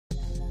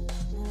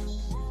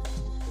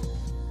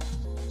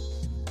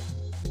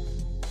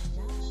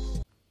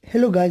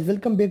Hello guys,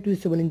 welcome back to the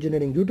Civil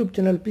Engineering YouTube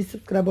channel. Please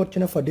subscribe our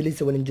channel for daily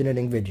civil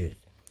engineering videos.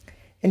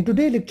 In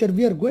today's lecture,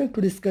 we are going to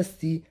discuss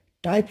the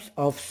types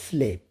of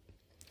slab.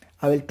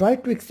 I will try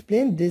to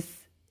explain this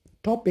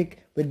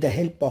topic with the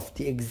help of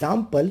the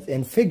examples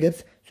and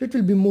figures so it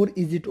will be more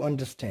easy to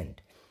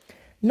understand.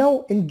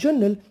 Now in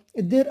general,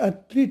 there are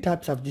three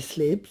types of the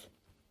slabs.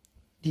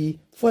 The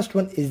first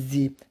one is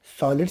the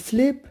solid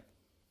slab.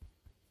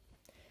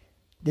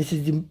 This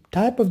is the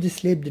type of the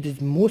slab that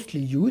is mostly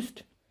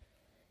used.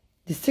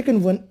 The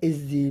second one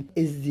is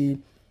the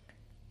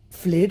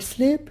flat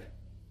slab.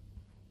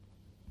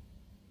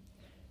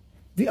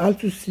 We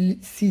also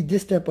see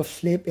this type of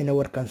slab in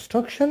our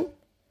construction,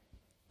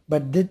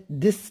 but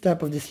this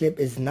type of the slab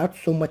is not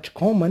so much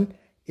common,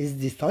 is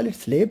the solid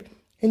slab.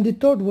 And the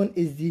third one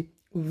is the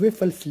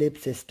waffle slab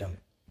system.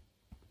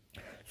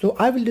 So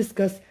I will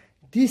discuss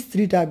these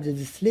three types of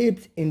the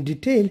slabs in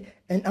detail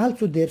and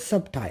also their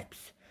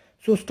subtypes.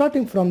 So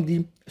starting from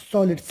the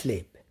solid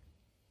slab.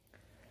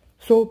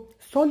 So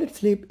solid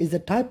slab is a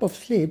type of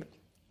slab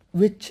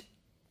which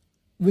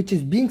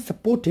is being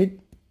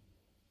supported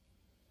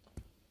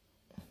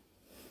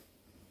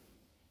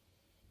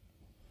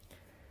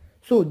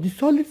So the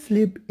solid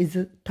slab is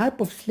a type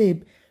of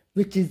slab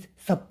which is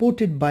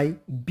supported by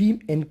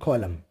beam and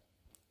column.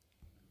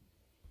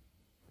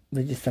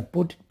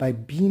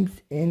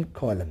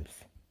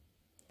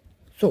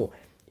 So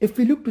if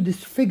we look to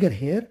this figure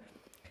here,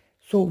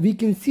 so we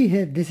can see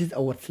here this is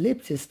our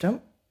slab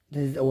system.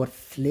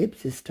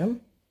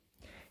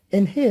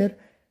 And here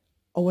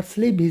our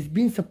slab is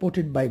being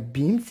supported by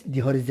beams, the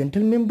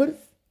horizontal members.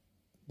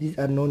 These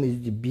are known as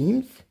the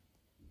beams.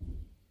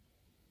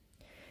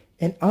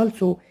 And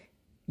also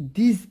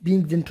these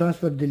beams then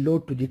transfer the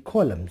load to the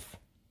columns.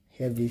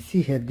 Here we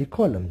see here the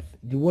columns,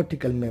 the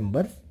vertical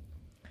members.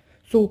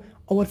 So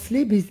our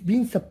slab is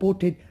being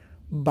supported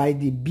by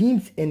the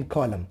beams and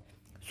column.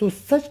 So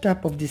such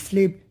type of the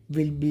slab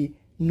will be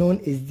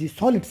known as the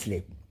solid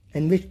slab,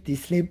 in which the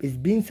slab is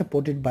being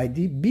supported by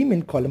the beam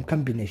and column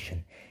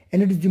combination,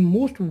 and it is the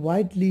most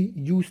widely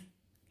used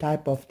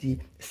type of the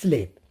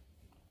slab.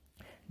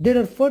 There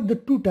are further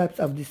two types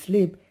of the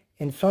slab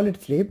in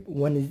solid slab.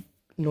 One is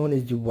known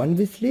as the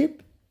one-way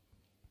slab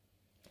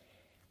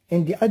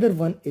and the other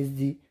one is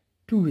the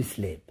two-way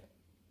slab.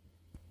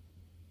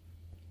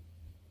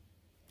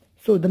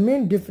 So the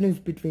main difference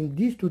between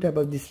these two types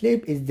of the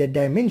slab is the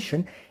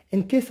dimension.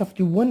 In case of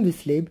the one-way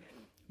slab,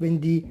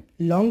 when the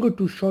longer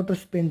to shorter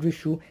span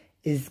ratio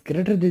is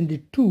greater than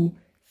the 2,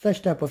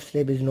 such type of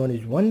slab is known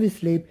as one-way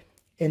slab.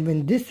 And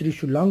when this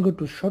ratio, longer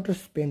to shorter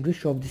span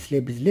ratio of the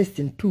slab, is less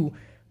than 2,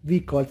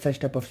 we call such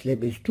type of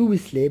slab as two-way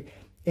slab.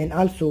 And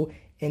also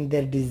in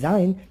their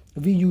design,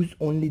 we use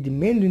only the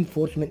main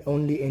reinforcement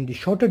only in the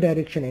shorter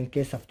direction in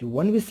case of the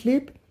one-way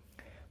slab,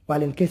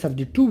 while in case of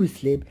the two-way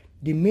slab,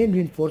 the main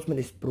reinforcement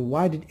is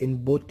provided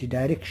in both the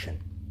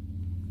direction.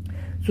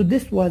 So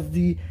this was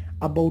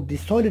about the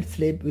solid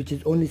slab, which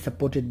is only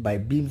supported by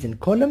beams and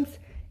columns,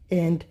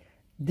 and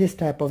this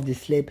type of the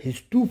slab has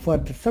two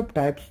further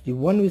subtypes, the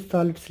one-way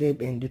solid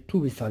slab and the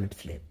two-way solid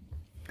slab.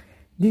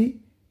 The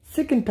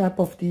second type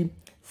of the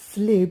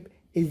slab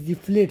is the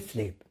flat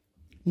slab.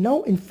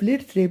 Now in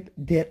flat slab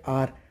there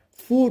are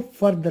four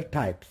further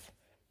types,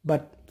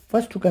 but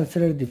first to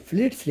consider the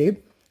flat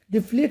slab.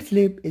 The flat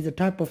slab is a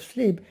type of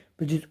slab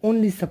which is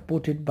only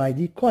supported by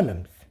the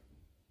columns.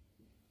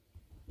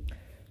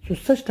 So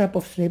such type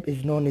of slab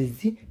is known as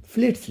the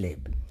flat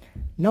slab.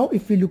 Now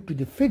if we look to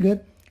the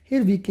figure,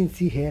 here we can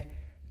see here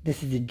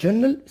this is the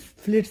general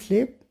flat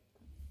slab.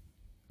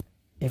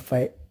 If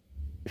I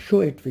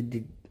show it with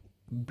the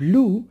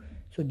blue,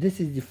 so this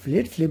is the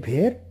flat slab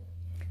here,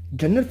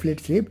 general flat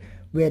slab,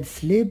 where the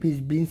slab is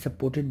being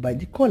supported by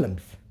the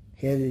columns.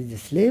 Here is the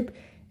slab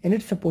and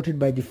it's supported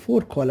by the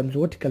 4 columns,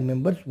 vertical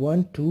members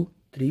 1, 2,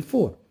 3,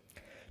 4.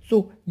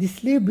 So the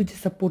slab which is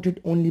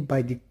supported only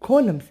by the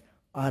columns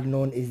are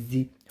known as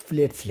the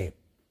flat slab.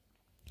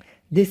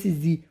 This is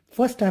the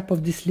first type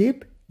of the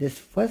slab, this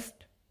first,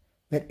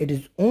 where it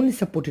is only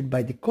supported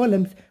by the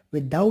columns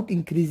without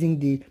increasing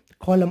the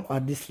column or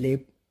the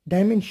slab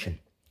dimension.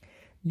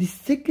 The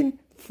second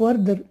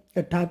further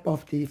type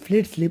of the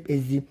flat slab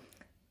is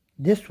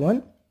this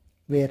one,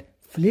 where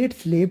flat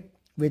slab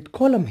with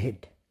column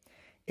head.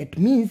 It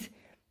means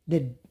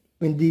that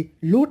when the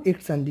load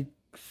acts on the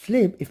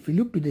slab, if we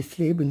look to the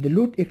slab, when the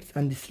load acts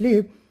on the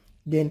slab,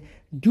 then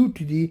due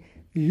to the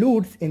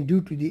loads and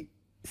due to the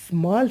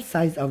small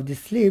size of the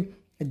slab,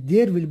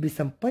 there will be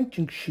some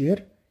punching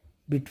shear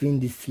between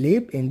the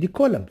slab and the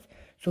columns.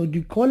 So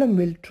the column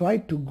will try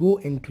to go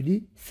into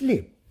the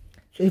slab.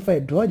 So if I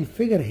draw the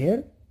figure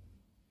here,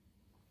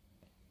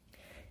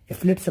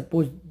 if let's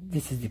suppose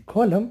this is the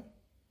column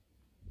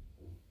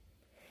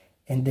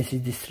and this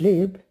is the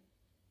slab,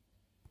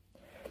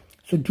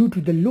 so due to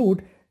the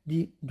load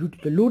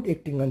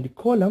acting on the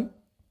column,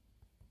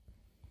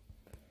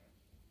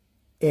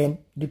 and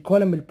the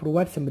column will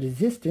provide some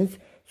resistance,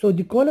 so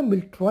the column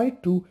will try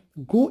to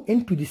go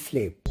into the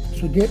slab.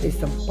 So there is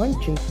some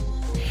punching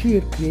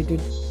shear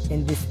created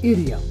in this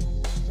area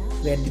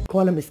where the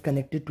column is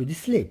connected to the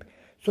slab.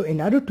 So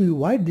in order to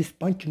avoid this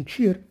punching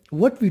shear,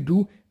 what we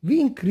do, we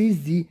increase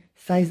the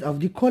size of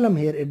the column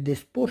here at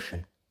this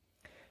portion.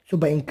 So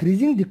by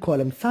increasing the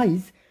column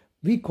size,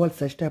 we call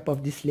such type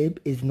of the slab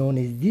is known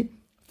as the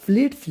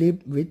flat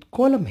slab with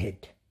column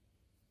head.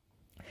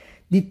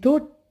 The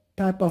third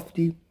type of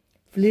the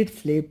flat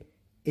slab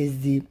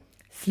is the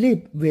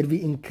slab where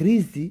we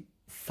increase the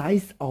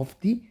size of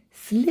the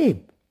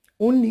slab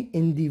only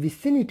in the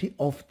vicinity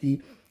of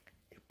the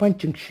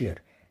punching shear.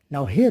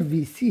 Now here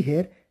we see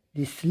here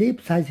the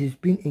slab size has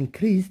been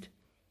increased.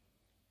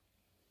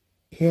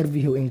 Here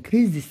we have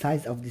increased the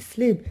size of the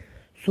slab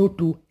so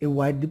to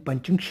avoid the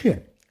punching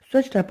shear.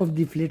 Such type of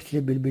the flat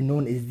slab will be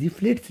known as the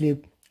flat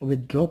slab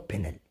with drop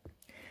panel.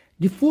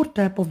 The fourth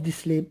type of the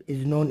slab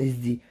is known as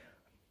the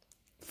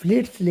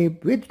flat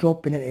slab with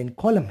drop panel and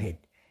column head,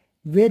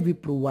 where we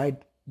provide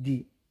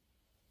the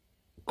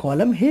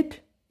column head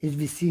as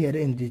we see here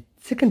in the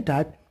second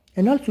type,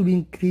 and also we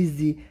increase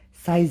the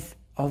size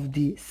of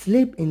the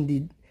slab in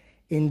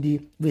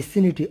the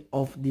vicinity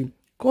of the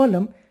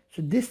column.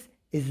 So this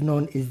is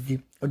known as the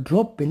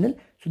drop panel.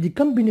 So the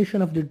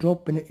combination of the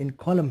drop panel and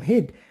column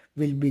head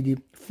will be the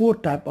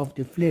fourth type of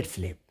the flat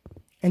slab,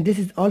 and this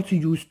is also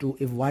used to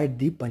avoid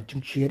the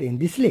punching shear in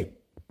the slab.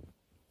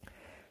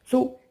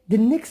 So the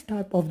next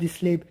type of the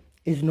slab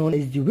is known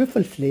as the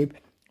waffle slab,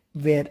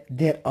 where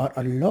there are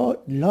a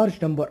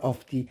large number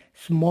of the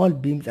small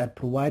beams are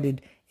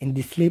provided in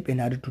the slab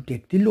in order to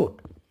take the load.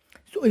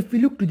 So if we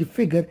look to the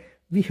figure,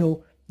 we have,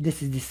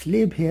 this is the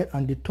slab here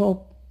on the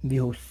top, we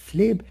have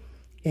slab,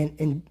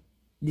 and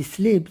the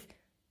slabs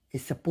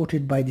is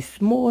supported by the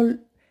small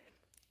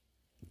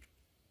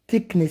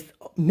thickness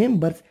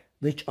members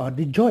which are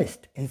the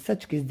joist. In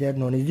such case they are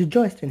known as the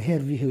joist, and here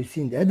we have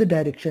seen the other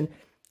direction.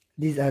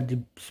 These are the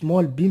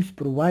small beams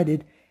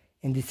provided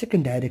in the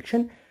second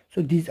direction,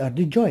 so these are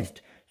the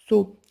joist.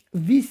 So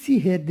we see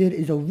here there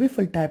is a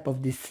waffle type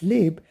of the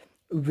slab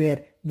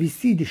where we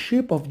see the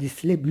shape of the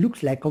slab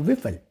looks like a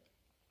waffle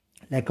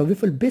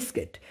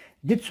biscuit.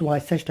 That's why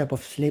such type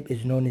of slab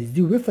is known as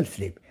the waffle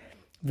slab,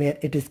 where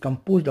it is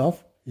composed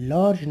of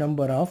large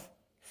number of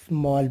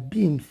small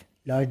beams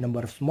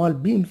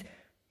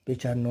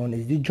which are known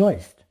as the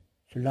joist.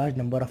 So large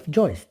number of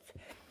joists.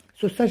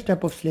 So such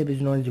type of slab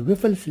is known as the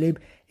waffle slab.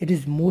 It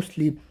is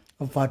mostly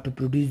for to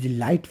produce the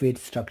lightweight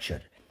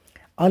structure.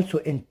 Also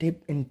in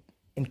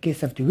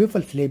case of the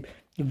waffle slab,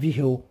 we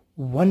have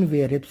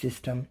one-way rib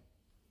system.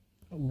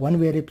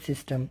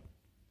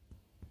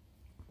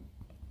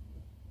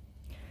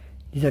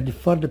 These are the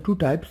further two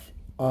types,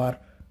 or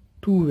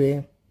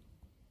two-way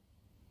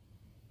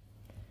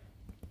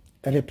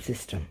rib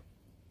system,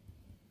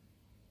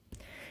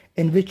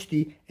 in which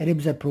the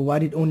ribs are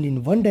provided only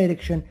in one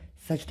direction.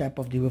 Such type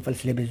of the waffle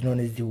slab is known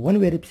as the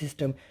one-way rib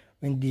system.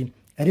 When the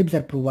ribs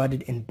are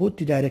provided in both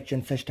the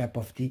directions, such type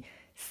of the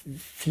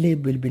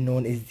slab will be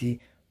known as the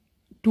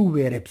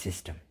two-way rib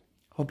system.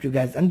 Hope you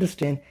guys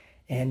understand,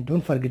 and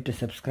don't forget to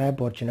subscribe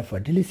our channel for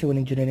daily civil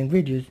engineering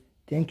videos.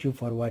 Thank you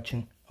for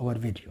watching our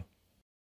video.